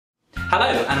Hello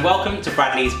and welcome to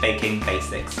Bradley's Baking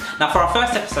Basics. Now for our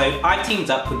first episode, I teamed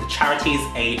up with the Charities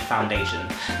Aid Foundation.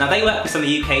 Now they work with some of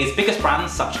the UK's biggest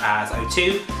brands such as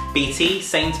O2, BT,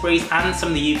 Sainsbury's and some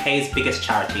of the UK's biggest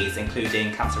charities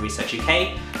including Cancer Research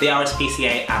UK, the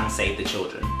RSPCA and Save the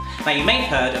Children. Now you may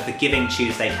have heard of the Giving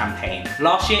Tuesday campaign.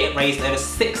 Last year it raised over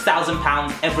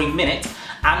 £6,000 every minute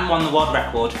and won the world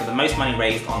record for the most money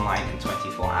raised online in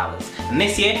 24 hours. And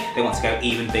this year they want to go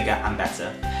even bigger and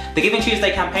better. The Giving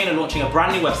Tuesday campaign are launching a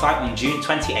brand new website on June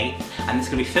 28th and it's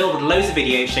going to be filled with loads of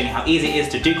videos showing you how easy it is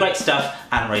to do great stuff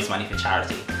and raise money for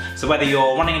charity. So whether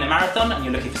you're running in a marathon and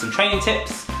you're looking for some training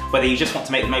tips, whether you just want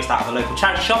to make the most out of a local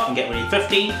charity shop and get really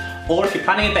thrifty, or if you're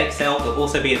planning a bake sale, there'll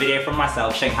also be a video from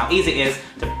myself showing how easy it is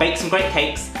to bake some great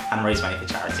cakes and raise money for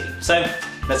charity. So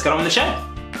let's get on with the show.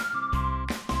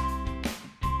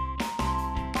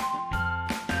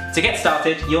 To get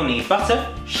started, you'll need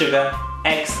butter, sugar,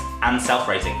 eggs, and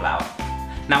self-raising flour.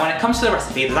 Now when it comes to the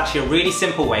recipe, there's actually a really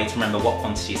simple way to remember what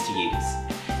quantities to use.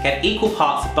 Get equal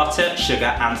parts butter, sugar,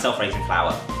 and self-raising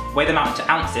flour, weigh them out into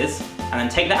ounces, and then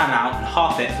take that amount and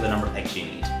half it for the number of eggs you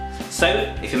need. So,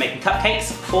 if you're making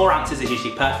cupcakes, 4 ounces is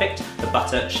usually perfect for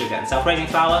butter, sugar, and self-raising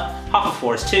flour. Half of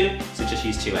 4 is 2, so just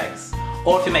use 2 eggs.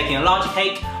 Or if you're making a larger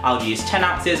cake, I'll use 10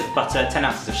 ounces of butter, 10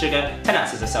 ounces of sugar, 10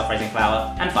 ounces of self-raising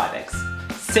flour, and 5 eggs.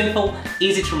 Simple,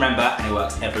 easy to remember, and it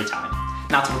works every time.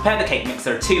 Now to prepare the cake mix,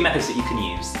 there are 2 methods that you can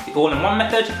use, the all-in-one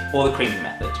method or the creaming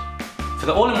method. For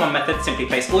the all-in-one method, simply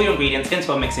place all your ingredients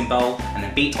into a mixing bowl and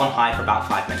then beat on high for about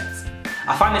 5 minutes.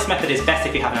 I find this method is best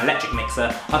if you have an electric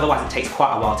mixer, otherwise it takes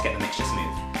quite a while to get the mixture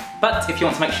smooth. But if you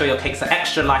want to make sure your cakes are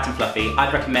extra light and fluffy,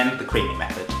 I'd recommend the creaming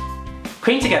method.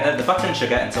 Cream together the butter and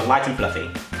sugar until light and fluffy.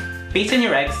 Beat in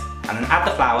your eggs and then add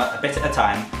the flour a bit at a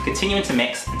time, continuing to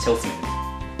mix until smooth.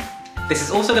 This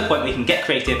is also the point where you can get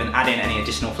creative and add in any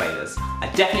additional flavours.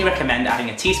 I definitely recommend adding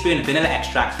a teaspoon of vanilla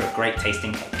extract for a great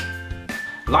tasting cake.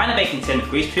 Line a baking tin with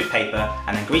greaseproof paper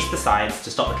and then grease the sides to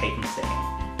stop the cake from sticking.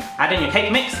 Add in your cake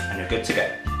mix and you're good to go.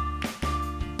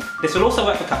 This will also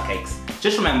work for cupcakes.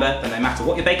 Just remember that no matter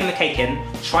what you're baking the cake in,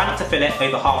 try not to fill it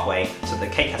over halfway so the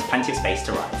cake has plenty of space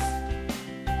to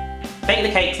rise. Bake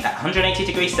the cakes at 180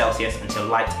 degrees Celsius until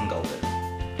light and golden.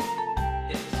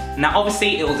 Now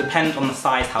obviously it will depend on the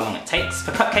size how long it takes.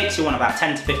 For cupcakes you want about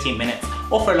 10 to 15 minutes,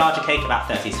 or for a larger cake about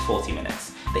 30 to 40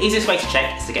 minutes. The easiest way to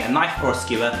check is to get a knife or a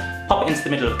skewer, pop it into the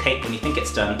middle of the cake when you think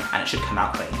it's done, and it should come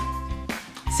out clean.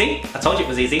 See? I told you it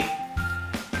was easy.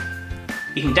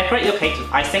 You can decorate your cakes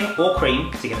with icing or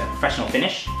cream to give it a professional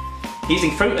finish.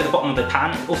 Using fruit at the bottom of the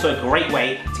pan is also a great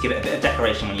way to give it a bit of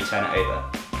decoration when you turn it over.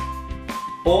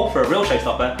 Or for a real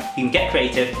showstopper, you can get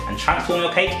creative and transform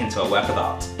your cake into a work of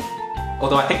art.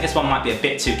 Although I think this one might be a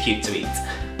bit too cute to eat.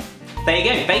 There you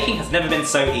go, baking has never been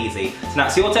so easy. So now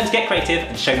it's your turn to get creative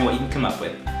and show me what you can come up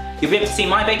with. You'll be able to see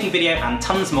my baking video and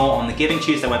tons more on the Giving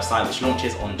Tuesday website, which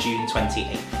launches on June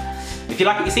 28th. If you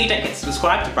like what you see, don't forget to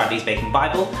subscribe to Bradley's Baking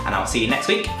Bible, and I'll see you next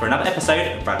week for another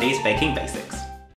episode of Bradley's Baking Basics.